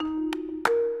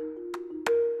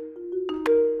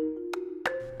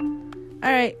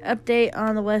Alright, update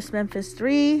on the West Memphis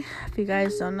 3. If you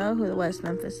guys don't know who the West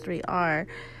Memphis 3 are,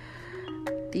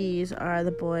 these are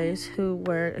the boys who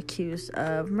were accused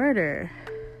of murder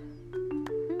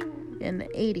in the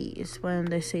 80s when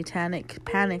the satanic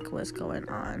panic was going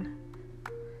on.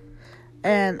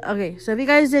 And, okay, so if you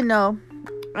guys didn't know,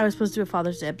 I was supposed to do a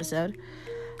Father's Day episode.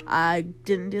 I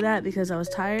didn't do that because I was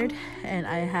tired, and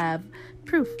I have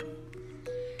proof.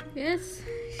 Yes,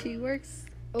 she works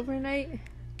overnight.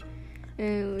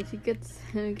 And when she gets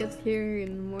here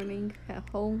in the morning at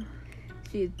home,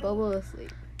 she's bubble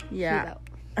asleep. Yeah,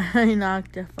 I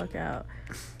knocked the fuck out.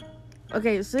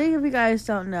 Okay, so if you guys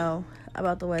don't know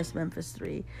about the West Memphis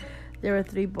 3, there were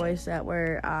 3 boys that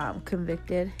were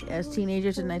convicted as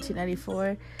teenagers in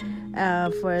 1994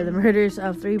 for the murders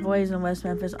of 3 boys in West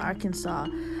Memphis, Arkansas.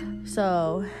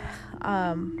 So,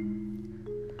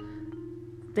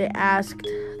 they asked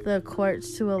the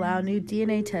courts to allow new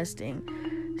DNA testing.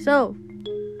 So,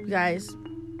 guys,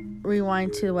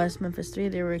 rewind to West Memphis 3.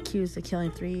 They were accused of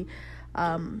killing 3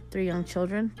 young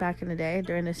children back in the day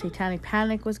during the satanic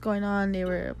panic was going on. They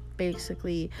were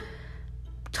basically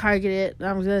targeted.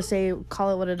 I'm gonna say,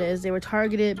 call it what it is. They were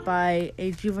targeted by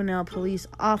a juvenile police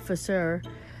officer,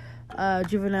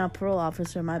 juvenile parole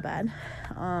officer. My bad.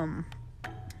 I'm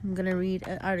gonna read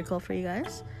an article for you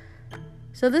guys.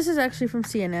 So this is actually from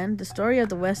CNN. The story of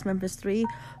the West Memphis 3,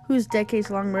 whose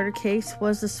decades-long murder case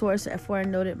was the source for a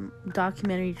noted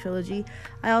documentary trilogy.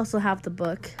 I also have the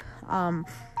book.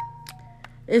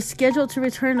 Is scheduled to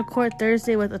return to court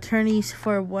Thursday with attorneys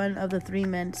for one of the 3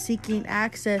 men seeking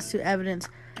access to evidence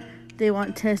they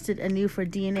want tested anew for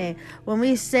DNA. When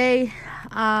we say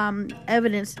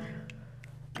evidence,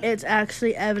 it's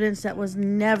actually evidence that was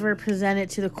never presented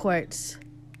to the courts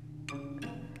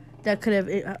that could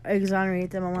have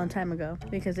exonerated them a long time ago,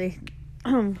 because they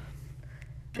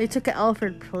took an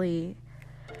Alford plea.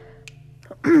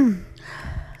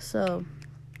 So,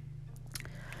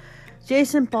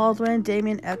 Jason Baldwin,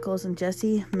 Damian Eccles, and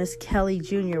Jesse Kelly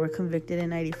Jr. were convicted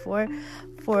in 1994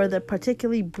 for the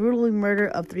particularly brutal murder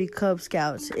of 3 Cub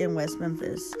Scouts in West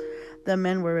Memphis. The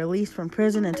men were released from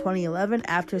prison in 2011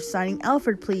 after signing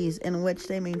Alford pleas in which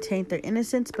they maintained their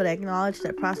innocence but acknowledged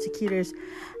that prosecutors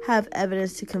have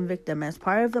evidence to convict them. As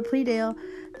part of the plea deal,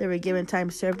 they were given time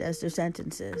served as their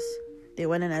sentences. They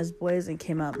went in as boys and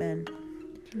came out men.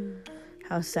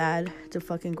 How sad to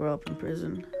fucking grow up in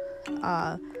prison.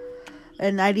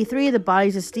 In 1993, the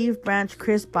bodies of Steve Branch,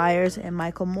 Chris Byers, and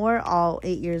Michael Moore, all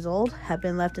 8 years old, have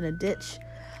been left in a ditch,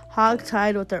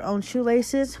 hog-tied with their own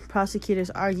shoelaces.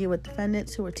 Prosecutors argue with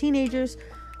defendants who were teenagers,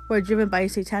 were driven by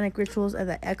satanic rituals, and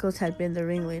that Eccles had been the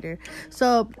ringleader.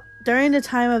 So, during the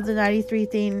time of the 93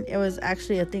 thing, it was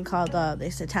actually a thing called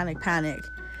the satanic panic.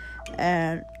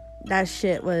 And that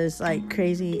shit was, like,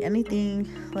 crazy. Anything,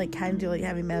 like, kind of do, like,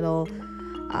 heavy metal,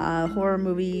 horror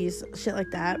movies, shit like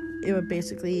that, it would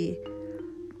basically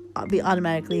be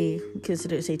automatically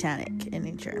considered satanic in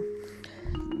nature.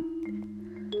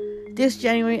 This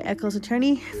January, Eccles'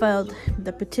 attorney filed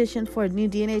the petition for new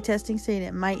DNA testing, saying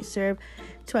it might serve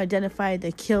to identify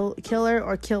the killer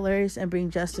or killers and bring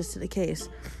justice to the case.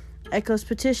 Eccles'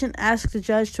 petition asked the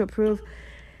judge to approve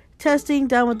testing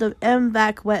done with the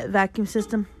MVAC wet vacuum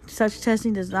system. Such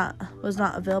testing was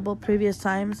not available previous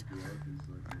times.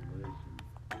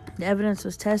 The evidence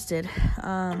was tested.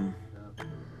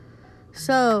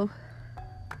 So,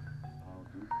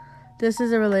 this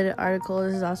is a related article.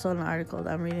 This is also an article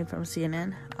that I'm reading from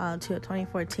CNN to a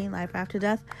 2014 Life After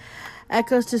Death.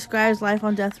 Eccles describes life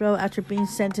on death row after being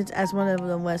sentenced as one of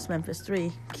the West Memphis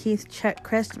 3. Keith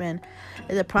Crestman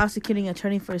is a prosecuting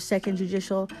attorney for the 2nd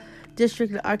Judicial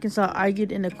District of Arkansas,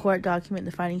 argued in a court document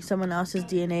that finding someone else's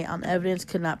DNA on evidence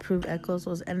could not prove Eccles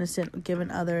was innocent given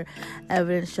other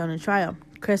evidence shown in trial.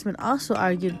 Crestman also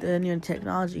argued the new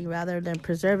technology, rather than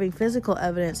preserving physical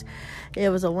evidence, it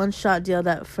was a one-shot deal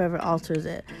that forever alters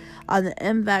it. On the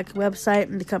MVAC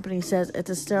website, the company says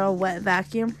it's a sterile wet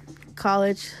vacuum.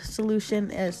 College solution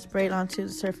is sprayed onto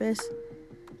the surface.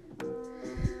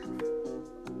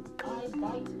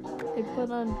 They put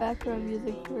on background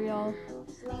music for y'all.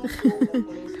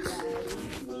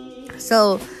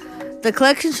 So, the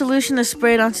collection solution is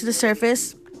sprayed onto the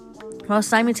surface while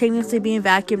simultaneously being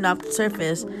vacuumed off the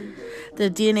surface. The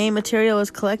DNA material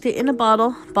is collected in a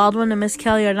bottle. Baldwin and Miss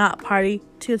Kelly are not party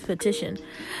to the petition.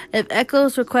 If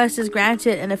Eccles' request is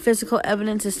granted and the physical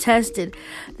evidence is tested,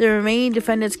 the remaining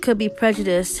defendants could be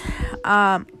prejudiced.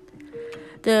 The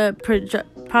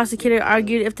prosecutor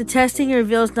argued if the testing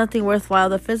reveals nothing worthwhile,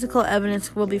 the physical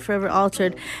evidence will be forever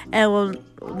altered and will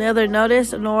neither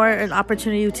notice nor an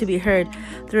opportunity to be heard.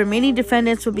 The remaining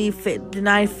defendants will be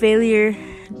denied future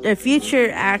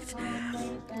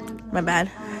My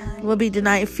bad. Will be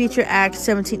denied Future Act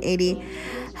 1780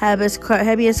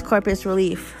 habeas corpus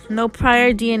relief. No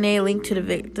prior DNA linked to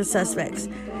the suspects.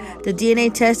 The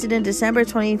DNA tested in December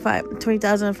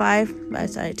 2005,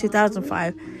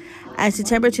 and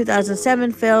September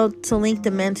 2007 failed to link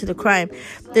the men to the crime.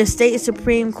 The state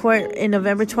Supreme Court in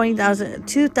November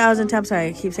 2010,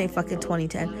 I keep saying fucking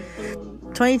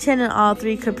 2010 and all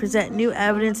three could present new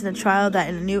evidence in the trial that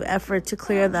in a new effort to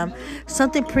clear them,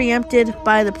 something preempted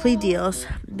by the plea deals.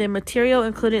 The material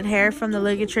included hair from the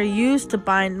ligature used to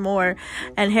bind Moore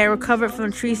and hair recovered from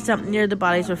a tree stump near the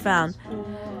bodies were found.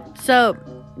 So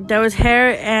there was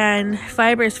hair and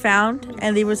fibers found,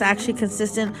 and they was actually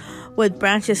consistent with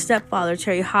Branch's stepfather,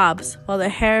 Terry Hobbs, while the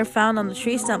hair found on the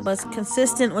tree stump was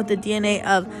consistent with the DNA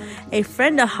of a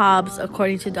friend of Hobbs,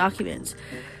 according to documents.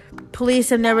 Police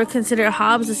have never considered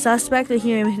Hobbs a suspect, and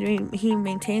he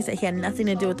maintains that he had nothing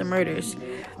to do with the murders.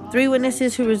 3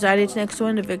 witnesses who resided next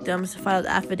door to the victims filed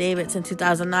affidavits in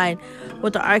 2009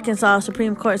 with the Arkansas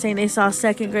Supreme Court saying they saw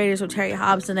second graders with Terry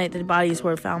Hobbs the night the bodies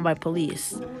were found by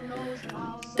police.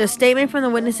 The statement from the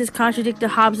witnesses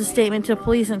contradicted Hobbs' statement to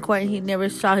police in court, and he never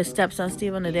saw his stepson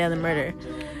Steve on the day of the murder.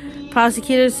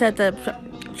 Prosecutors said the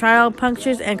trial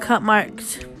punctures and cut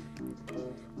marks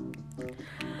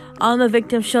on the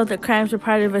victim showed that crimes were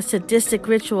part of a sadistic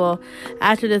ritual.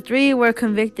 After the 3 were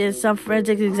convicted, some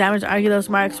forensic examiners argue those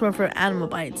marks were for animal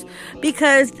bites.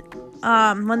 Because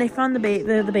when they found the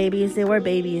babies, they were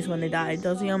babies when they died.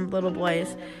 Those young little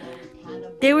boys.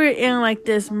 They were in like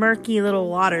this murky little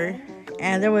water.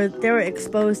 And they were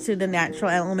exposed to the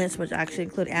natural elements, which actually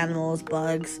include animals,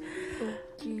 bugs.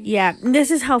 Yeah, this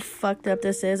is how fucked up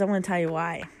this is. I'm going to tell you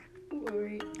why.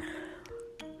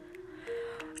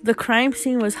 The crime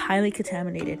scene was highly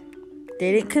contaminated.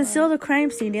 They didn't conceal the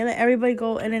crime scene. They let everybody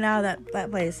go in and out of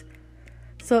that place.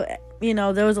 So,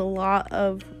 there was a lot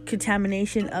of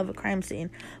contamination of a crime scene,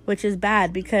 which is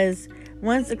bad because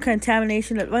once the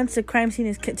crime scene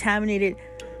is contaminated,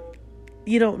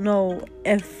 you don't know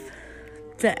if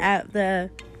the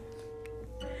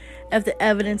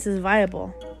evidence is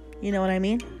viable. You know what I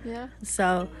mean? Yeah.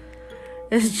 So,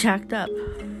 it's jacked up.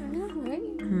 I know,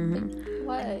 right? Mm-hmm.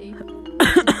 Why?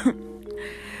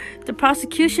 The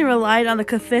prosecution relied on the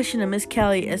confession of Miss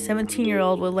Kelly, a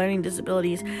 17-year-old with learning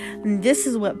disabilities. And this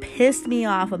is what pissed me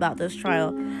off about this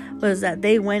trial, was that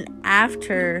they went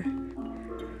after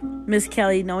Miss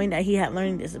Kelly knowing that he had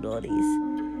learning disabilities.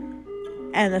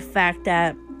 And the fact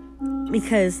that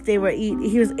because he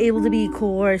was able to be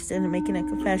coerced into making a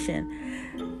confession,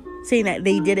 saying that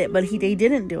they did it, but they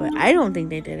didn't do it. I don't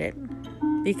think they did it.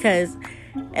 Because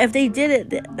if they did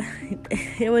it,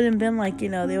 it would have been like, they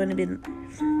would have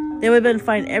been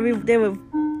fine. They would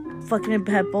fucking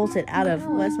have bolted out of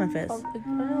West Memphis.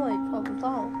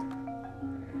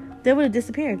 They would have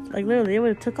disappeared. Like, literally, they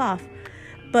would have took off.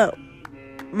 But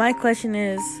my question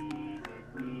is,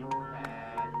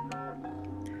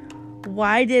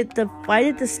 why did the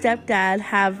stepdad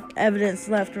have evidence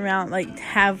left around,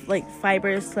 have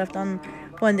fibers left on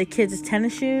one of the kids'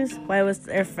 tennis shoes? Why was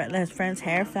his friend's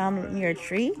hair found near a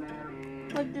tree?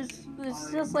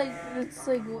 It's just like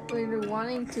they're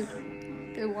wanting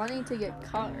to get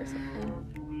caught or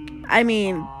something. I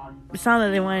mean, it's not that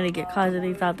they wanted to get caught;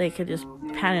 they thought they could just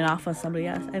pan it off on somebody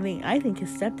else. I think his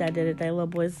stepdad did it. That little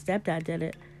boy's stepdad did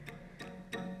it.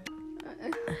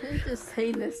 I'm just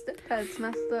saying this stepdad's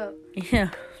messed up.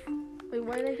 Yeah.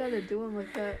 Why they gotta do him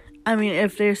like that? I mean,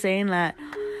 if they're saying that,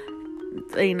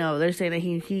 they're saying that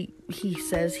he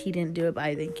says he didn't do it, but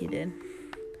I think he did.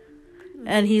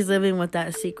 And he's living with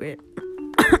that secret.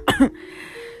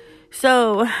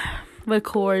 So, with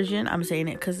coercion, I'm saying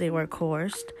it because they were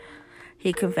coerced.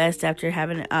 He confessed after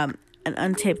having an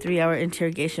untaped 3-hour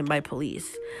interrogation by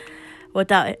police.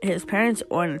 Without his parents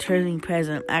or an attorney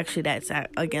present, actually that's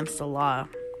against the law.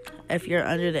 If you're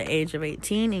under the age of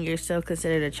 18 and you're still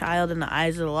considered a child in the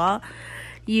eyes of the law,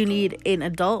 you need an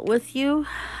adult with you,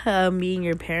 being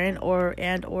your parent or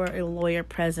a lawyer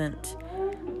present.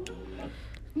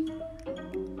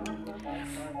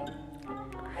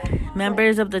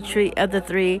 Members of the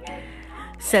 3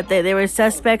 said that they were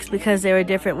suspects because they were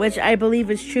different, which I believe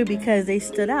is true because they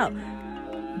stood out.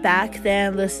 Back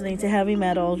then, listening to heavy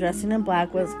metal, dressing in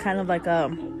black was kind of like a,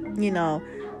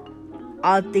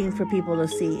 odd thing for people to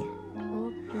see.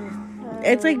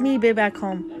 It's like me back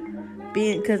home,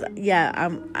 because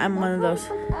I'm one of those.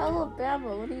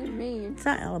 Alabama, what do you mean? It's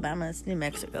not Alabama, it's New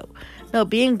Mexico. No,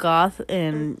 being goth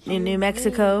in New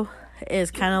Mexico is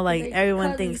kind of like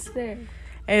everyone thinks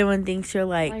you're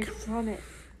like. I've done it.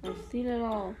 I've seen it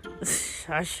all.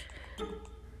 Shush.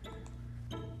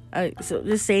 So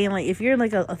just saying, like, if you're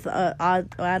like a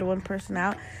odd one person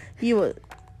out, you would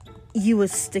you would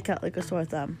stick out like a sore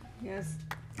thumb. Yes.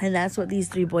 And that's what these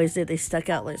 3 boys did. They stuck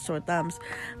out like sore thumbs.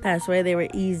 That's why they were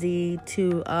easy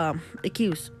to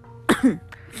accuse.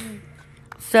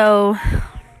 So,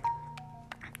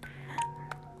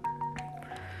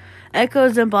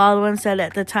 Echoes and Baldwin said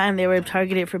at the time they were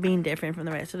targeted for being different from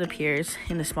the rest of the peers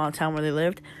in the small town where they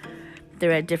lived. They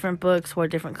read different books, wore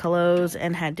different clothes,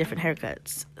 and had different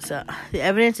haircuts. So, the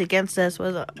evidence against us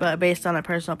was based on our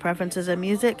personal preferences in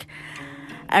music.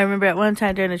 I remember at one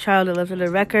time during the trial they lifted a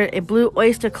record, a Blue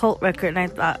Oyster Cult record,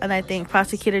 and I think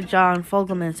prosecutor John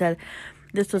Fogelman said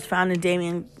this was found in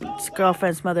Damien's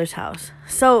girlfriend's mother's house.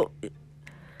 So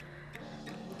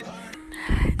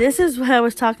this is what I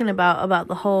was talking about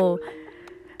the whole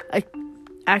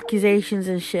accusations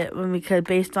and shit, because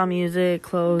based on music,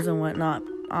 clothes, and whatnot.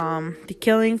 The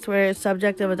killings were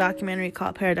subject of a documentary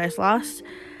called Paradise Lost.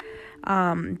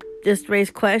 Just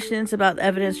raised questions about the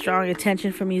evidence drawing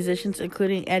attention from musicians,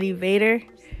 including Eddie Vedder.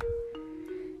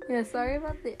 Yeah, sorry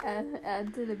about the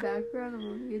ad to the background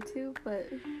on YouTube, but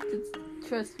just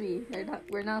trust me,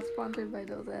 we're not sponsored by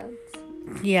those ads.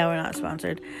 Yeah, we're not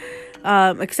sponsored.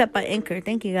 Except by Anchor.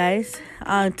 Thank you, guys.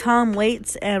 Tom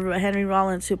Waits and Henry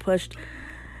Rollins, who pushed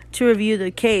to review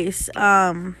the case.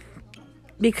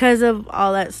 Because of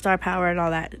all that star power and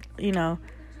all that,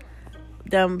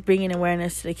 them bringing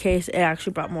awareness to the case, it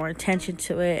actually brought more attention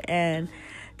to it, and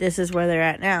this is where they're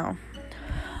at now.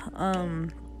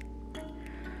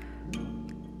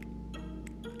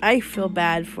 I feel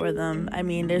bad for them. I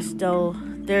mean, that's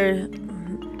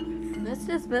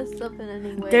just messed up in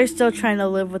any way. They're still trying to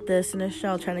live with this, and they're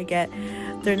still trying to get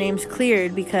their names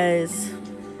cleared because,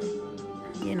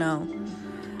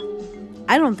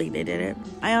 I don't think they did it.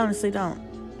 I honestly don't.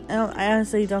 I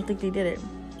honestly don't think they did it.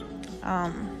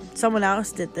 Someone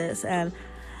else did this, and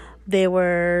they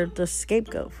were the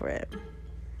scapegoat for it.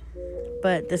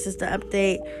 But this is the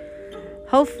update.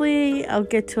 Hopefully, I'll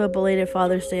get to a belated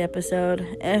Father's Day episode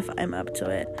if I'm up to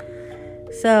it.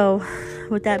 So,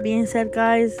 with that being said,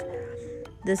 guys,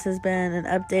 this has been an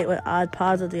update with Odd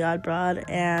Pods of the Odd Broad,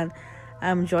 and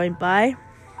I'm joined by...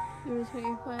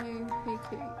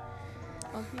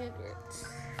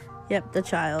 Yep, the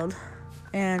child.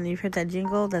 And you've heard that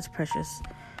jingle? That's precious.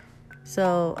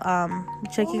 So,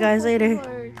 check you guys later.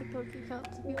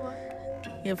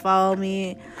 You can follow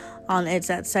me on It's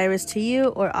at Cyrus to You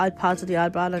or Odd Pods of the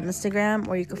Odd Broad on Instagram,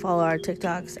 or you can follow our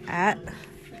TikToks at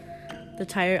The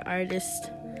Tired Artist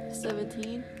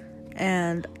 17.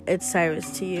 And It's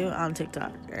Cyrus to You on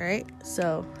TikTok. Alright?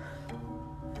 So,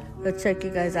 let's check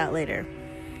you guys out later.